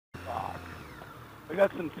We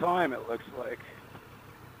got some time, it looks like.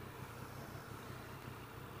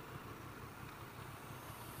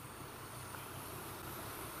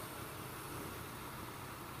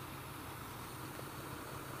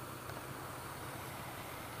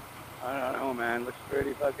 I don't know, man. Looks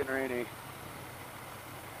pretty fucking rainy.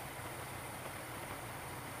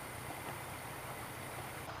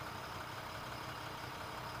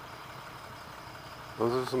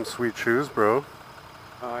 Those are some sweet shoes, bro.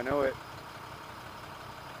 Oh, I know it.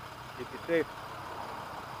 Keep you safe.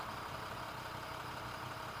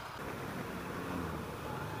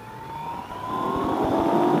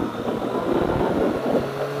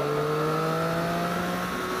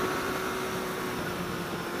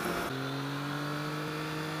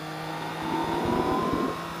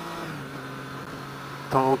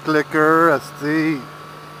 Ton clicker, asti.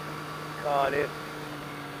 God, it.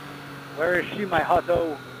 Where is she, my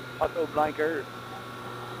hotto blanker?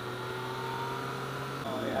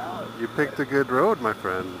 Oh, yeah. You picked a good road, my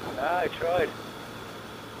friend. Yeah, I tried.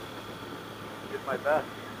 Did my best.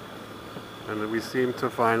 And we seem to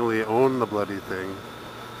finally own the bloody thing.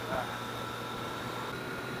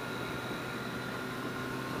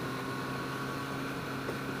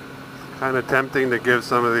 It's kind of tempting to give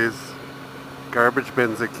some of these garbage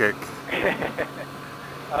bins a kick. I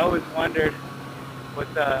always wondered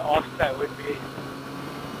what the offset would be.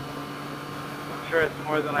 I'm sure it's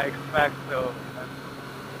more than I expect, so I'm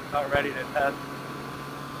not ready to test.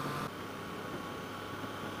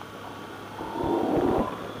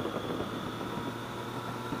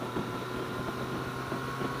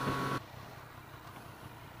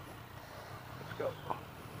 Let's go.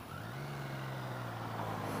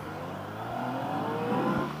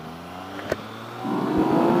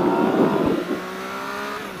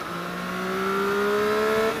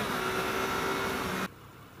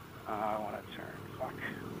 I want to turn. Fuck.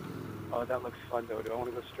 Oh, that looks fun though. Do I want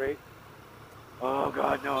to go straight? Oh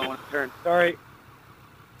God, no! I want to turn. Sorry.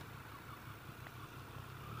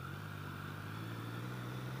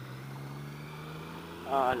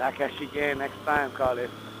 La cache again next time, call it.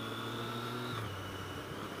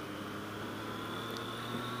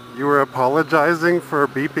 You were apologizing for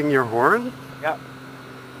beeping your horn? Yep.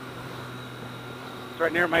 It's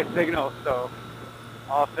right near my signal, so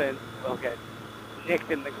often we'll get nicked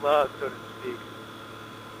in the glove, so to speak.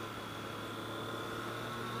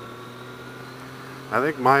 I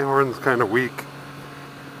think my horn's kind of weak.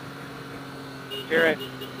 Hear it?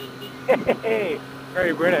 Hey,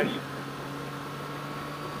 very British.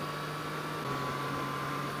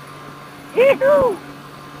 Yee-hoo! You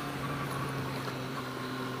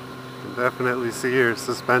can definitely see your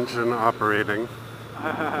suspension operating.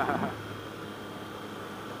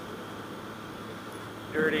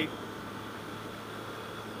 Dirty.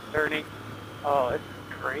 Turning. Oh, this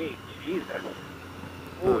is great. Jesus.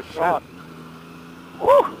 Ooh, Oh, it's shit. soft. Woo!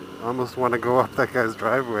 I almost want to go up that guy's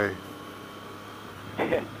driveway.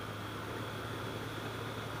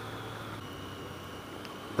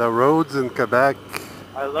 The roads in Quebec.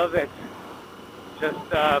 I love it. Just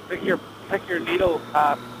pick your needle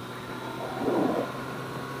path.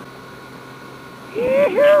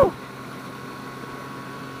 Yee-hoo!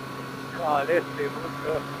 God, this thing looks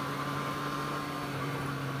good.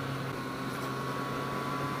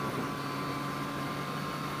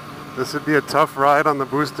 This would be a tough ride on the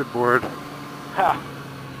boosted board. Ha!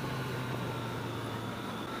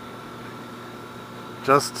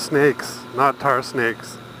 Just snakes, not tar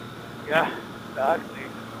snakes. Yeah, exactly.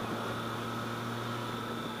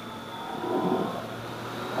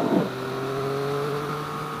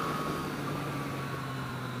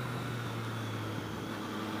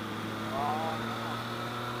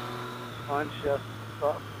 Punch just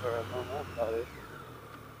up for a moment, buddy.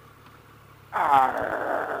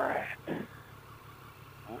 Alright.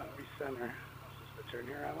 Recenter. I'm supposed to turn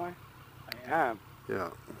here, am I? I am. Yeah.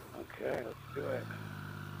 Okay, let's do it.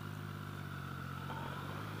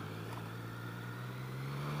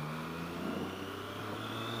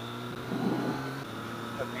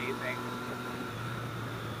 Amazing.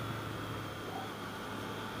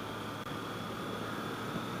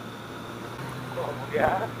 Oh,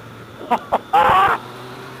 yeah?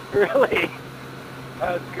 Really?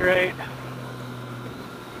 That's great.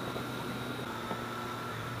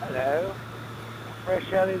 Hello. How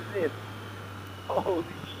fresh out is this? Holy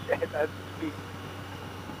shit, that's sweet.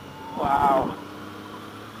 Wow.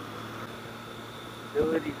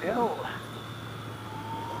 Ability nil.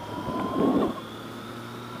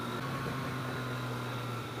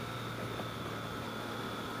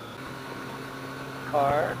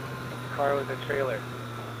 Car with a trailer.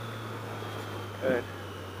 Good.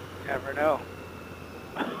 Never know.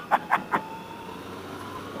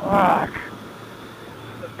 Fuck.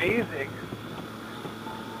 This is amazing.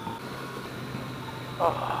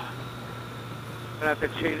 Oh. I'm gonna have to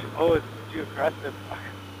change. Oh, it's too aggressive. Fuck.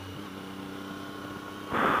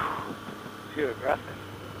 Too aggressive.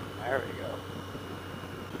 There we go.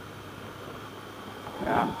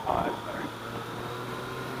 Yeah, oh, that's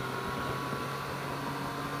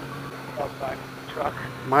better. Outside truck.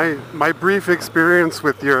 My brief experience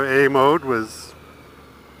with your A mode was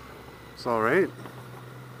it's all right.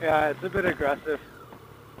 Yeah, it's a bit aggressive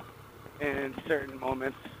in certain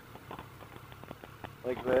moments,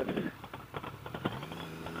 like this. This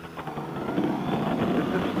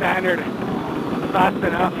is standard, fast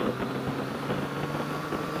enough.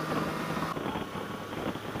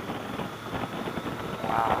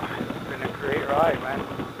 Wow, it's been a great ride, man.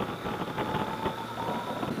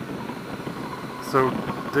 So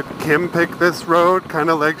did Kim pick this road, kind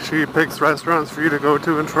of like she picks restaurants for you to go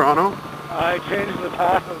to in Toronto? I changed the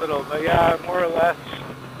path a little, but yeah, more or less.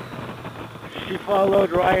 She followed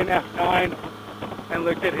Ryan F9 and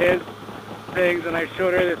looked at his things, and I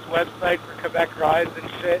showed her this website for Quebec rides and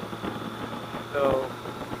shit. So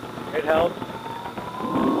it helps.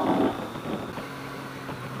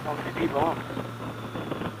 Bumpy bump.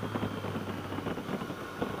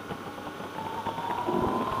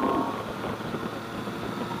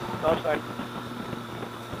 Stop sign.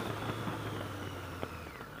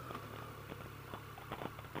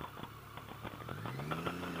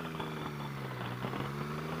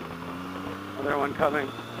 Another one coming.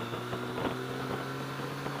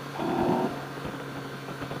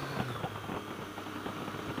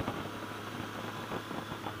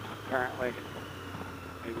 Apparently.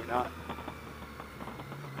 Maybe not.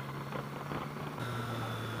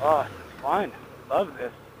 Oh, this is fun. Love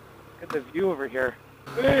this. Look at the view over here.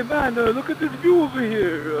 Hey man, look at this view over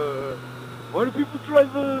here. Why do people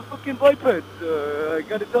drive fucking bipeds? I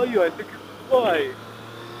gotta tell you, I think it's fly.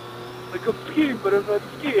 Like I'm skiing, but I'm not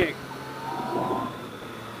skiing.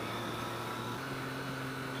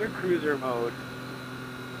 It's our cruiser mode.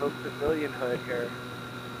 No civilian hood here.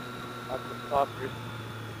 Lots of stoppers.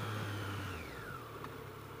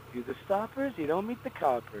 Do the stoppers, you don't meet the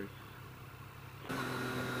coppers.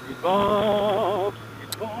 Speed bump,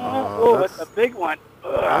 speed bump. Oh, that's a big one.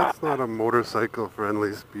 That's not a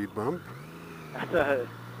motorcycle-friendly speed bump. That's a...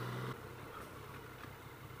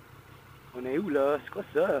 On est où là? C'est quoi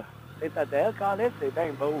ça? Sainte-Adèle, Carlis? C'est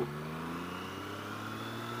bien beau.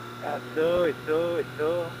 Regarde ça, et ça, et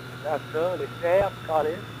ça. Regarde ça, les cerfs,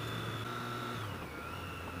 Carlis.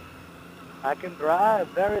 I can drive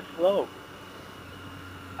very slow.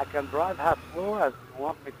 I can drive as slow as you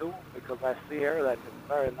want me to because I see here that it's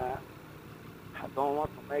very nice. I don't want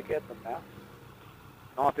to make it a mess.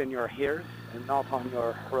 Not in your ears and not on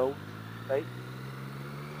your road space.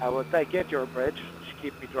 I will take it your bridge to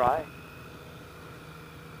keep me dry.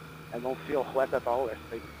 I don't feel wet at all, I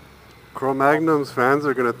think. Cro-Magnum's fans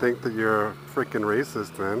are gonna think that you're a freaking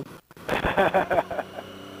racist, man.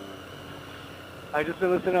 I just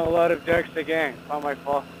been listening to a lot of Derek Seguin. It's not my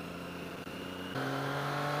fault.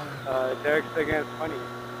 Derek Seguin is funny.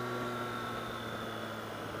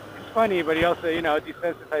 It's funny, but he also, you know,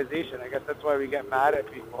 desensitization. I guess that's why we get mad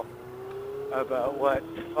at people about what's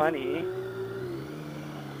funny.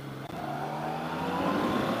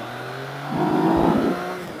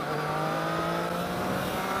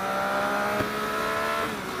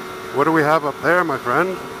 What do we have up there, my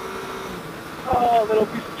friend? Oh, a little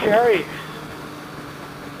piece of cherry.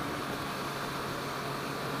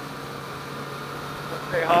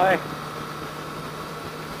 Let's say hi.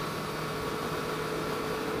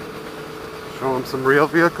 Show him some real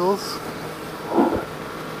vehicles.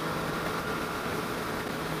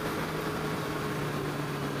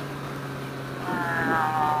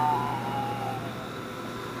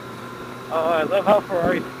 Oh, I love how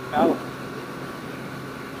Ferrari smells.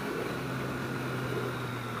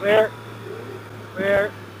 Clear.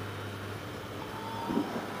 Clear.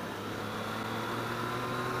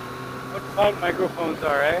 What fun microphones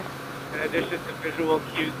are, eh? In addition to visual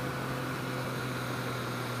cues.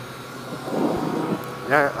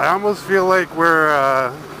 Yeah, I almost feel like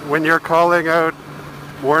we're, when you're calling out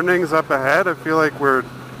warnings up ahead, I feel like we're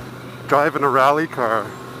driving a rally car.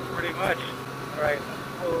 Pretty much. All right, let's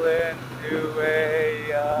pull into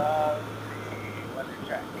a weather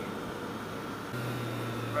check.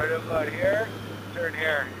 Right about here. Turn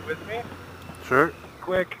here. You with me? Sure.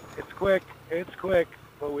 Quick. It's quick. It's quick.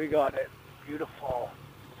 But we got it. Beautiful.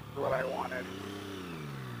 This is what I wanted.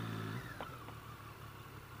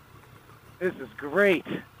 This is great.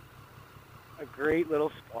 A great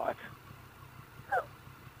little spot.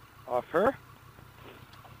 Off her.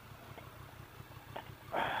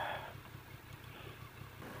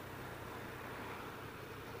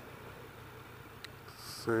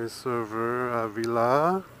 Saint-Sauveur,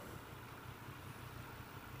 Avila.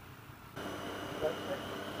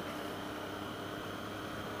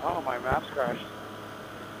 Oh, my maps crashed.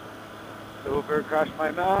 Sauveur crashed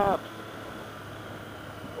my maps.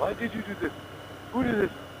 Why did you do this? Who did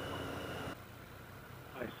this?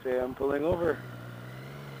 I say I'm pulling over.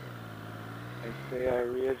 I say I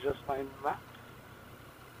readjust my map.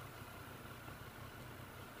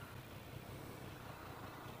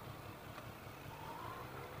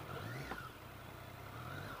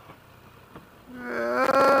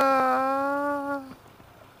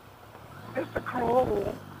 Mr.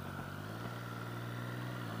 Crow.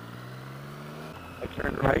 I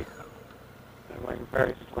turned right. I'm going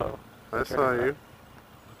very slow. I saw you.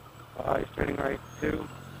 He's turning right too.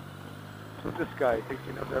 Who's this guy? He thinks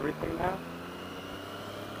he knows everything now?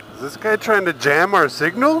 Is this guy trying to jam our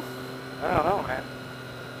signal? I don't know, man.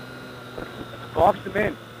 Let's box him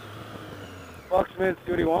in. Box him in,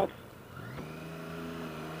 see what he wants.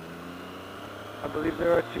 I believe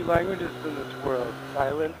there are 2 languages in this world,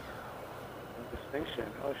 silence and distinction.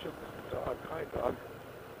 Oh shit, this is a dog. Hi, dog.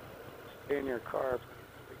 Stay in your car,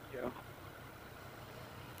 please. Thank you.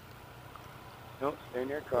 Nope, stay in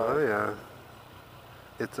your car. Oh yeah.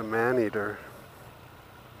 It's a man-eater.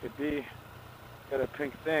 Could be. Got a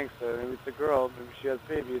pink thing, so maybe it's a girl. Maybe she has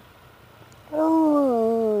babies.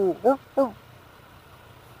 Oh.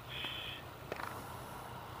 Shh.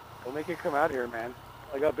 Don't make it come out here, man.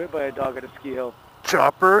 I got bit by a dog at a ski hill.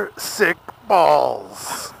 Chopper sick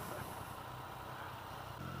balls.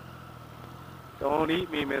 Don't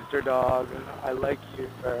eat me, Mr. Dog. I like you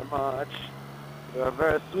very much. You're a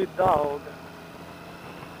very sweet dog.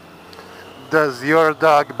 Does your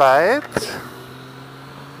dog bite?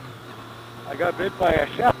 I got bit by a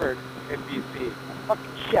shepherd in BC. A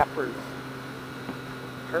fucking shepherd.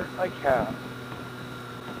 Hurt like hell.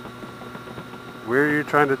 Where are you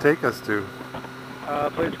trying to take us to? A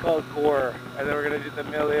place called Gore. And then we're going to do the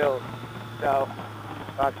Mill Hill south,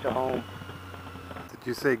 back to home. Did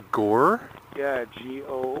you say Gore? Yeah,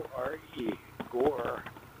 G-O-R-E. Gore.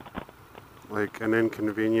 Like an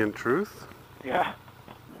inconvenient truth? Yeah.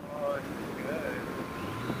 Oh, this is good.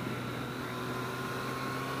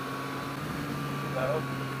 Hello?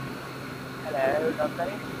 Hello,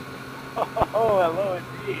 somebody? Oh, hello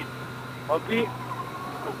indeed. Bumpy?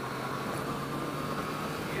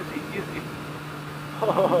 Easy, easy.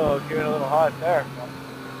 Oh, give it a little hot there.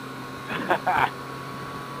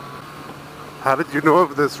 How did you know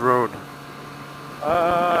of this road?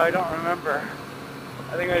 I don't remember.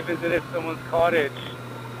 I think I visited someone's cottage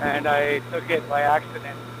and I took it by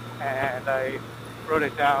accident and I wrote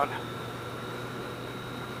it down.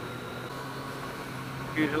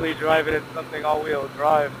 Usually drive it in something all-wheel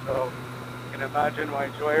drive, so you can imagine my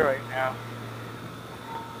joy right now.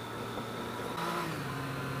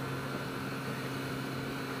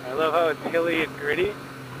 I love how it's hilly and gritty.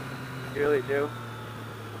 I really do.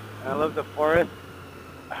 And I love the forest.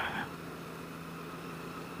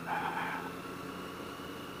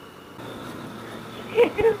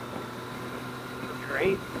 It's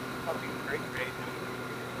great. Fucking great.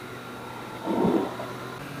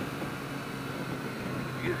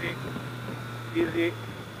 Easy.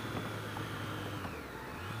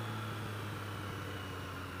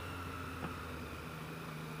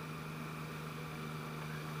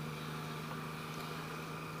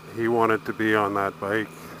 He wanted to be on that bike.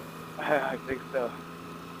 I think so.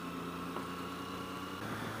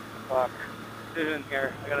 Fuck. Decision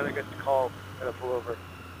here. I gotta make a call. Gotta pull over.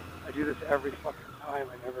 I do this every fucking time.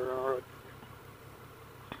 I never remember what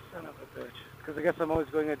to do. Son of a bitch. Because I guess I'm always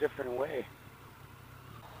going a different way.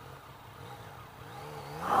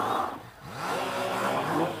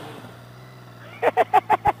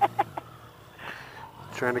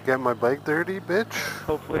 Trying to get my bike dirty, bitch?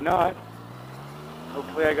 Hopefully not.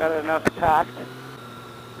 Hopefully I got enough tact.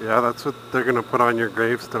 Yeah, that's what they're gonna put on your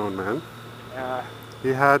gravestone, man. Yeah. He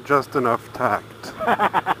had just enough tact.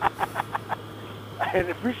 I'd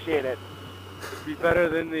appreciate it. It'd be better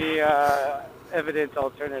than the evidence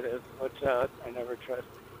alternative, which I never trust.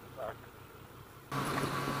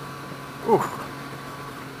 Ooh.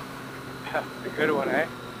 Yeah, a good one, eh?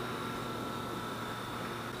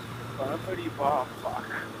 Bumpity bomb, fuck.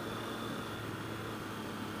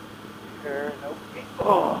 Here, nope.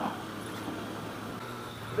 Oh!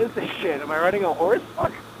 What is this shit? Am I riding a horse?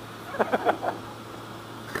 Fuck!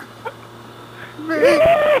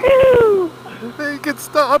 Make it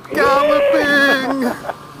stop galloping!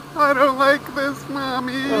 I don't like this,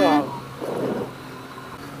 Mommy! Oh.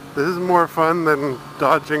 This is more fun than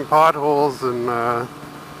dodging potholes and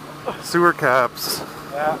sewer caps.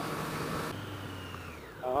 Yeah.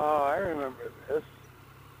 Oh, I remember this.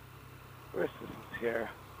 Where's this here?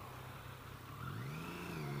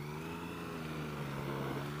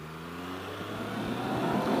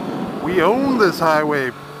 We own this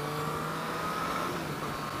highway.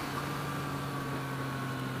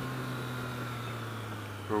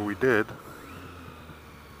 Or we did.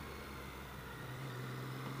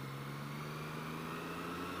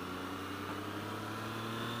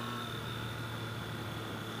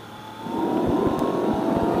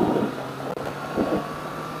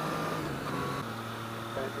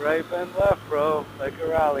 Bend right, bend left, bro, like a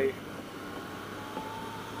rally.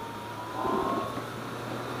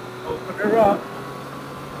 Open her up.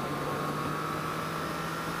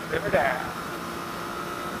 Sit her down.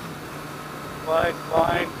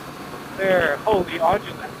 Line. There. Holy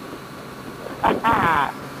undulate.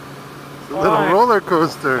 It's a little roller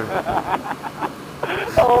coaster.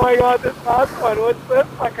 Oh my god, this last one. What's this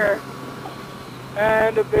fucker?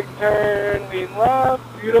 And a big turn. Lean left.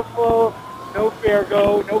 Beautiful. No fair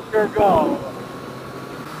go. No fair go.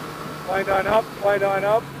 Slide on up. Slide on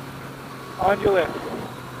up. Undulate.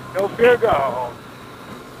 No fear go.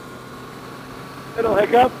 Little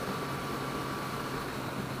hiccup.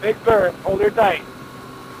 Big burn. Hold her tight.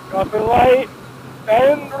 Drop it light.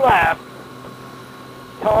 Bend left.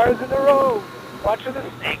 Cars in the road. Watch for the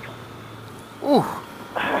snakes. Ooh.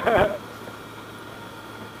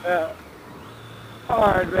 Yeah.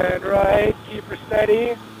 Hard bend right. Keep her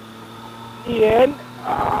steady. Knee in.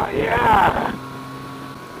 Oh, yeah.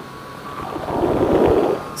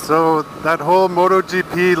 So that whole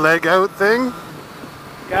MotoGP leg out thing,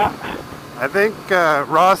 Yeah. I think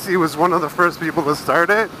Rossi was one of the first people to start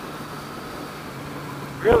it.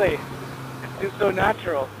 Really? It seems so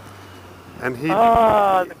natural. And he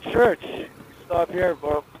the church. Stop here,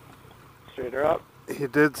 bro. Straight her up. he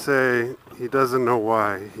did say he doesn't know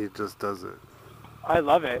why, he just does it. I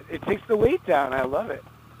love it. It takes the weight down. I love it.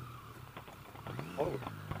 Oh,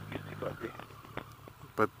 easy, puppy.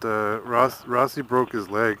 But Rossi broke his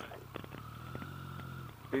leg.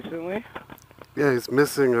 Recently? Yeah, he's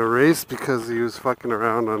missing a race because he was fucking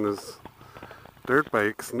around on his dirt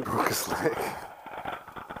bikes and broke his leg.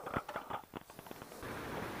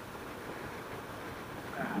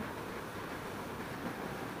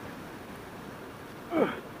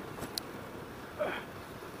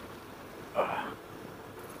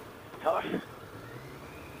 Tough.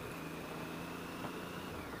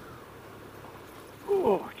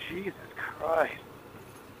 Oh, Jesus Christ.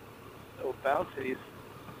 So bouncy.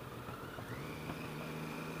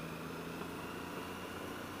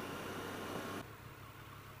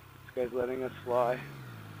 This guy's letting us fly.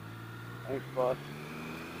 Thanks, boss.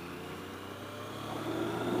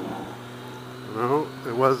 No,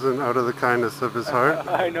 it wasn't out of the kindness of his heart.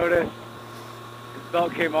 I noticed. His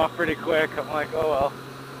belt came off pretty quick. I'm like, oh well.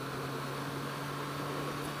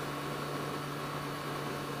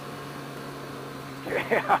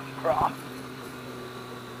 Yeah, bro.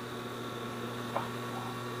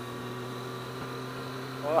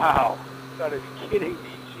 Wow. You gotta be kidding me.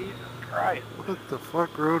 Jesus Christ. What the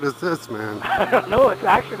fuck road is this, man? I don't know. It's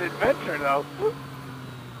action adventure, though.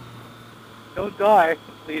 Don't die,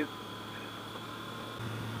 please.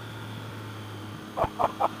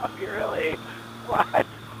 Really? What?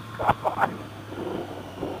 Come on.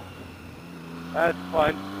 That's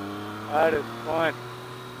fun. That is fun.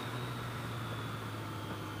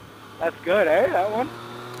 That's good, eh? That one?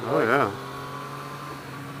 Oh yeah.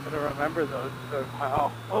 Gotta remember those.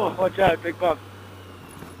 Wow. Oh, watch out. Big bump.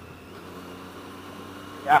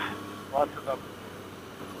 Yeah. Lots of them.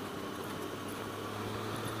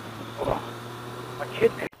 Oh, my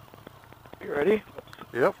kidney. You ready?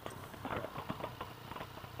 Yep.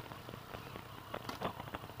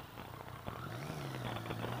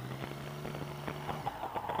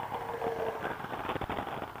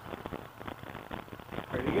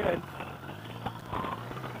 Pretty good.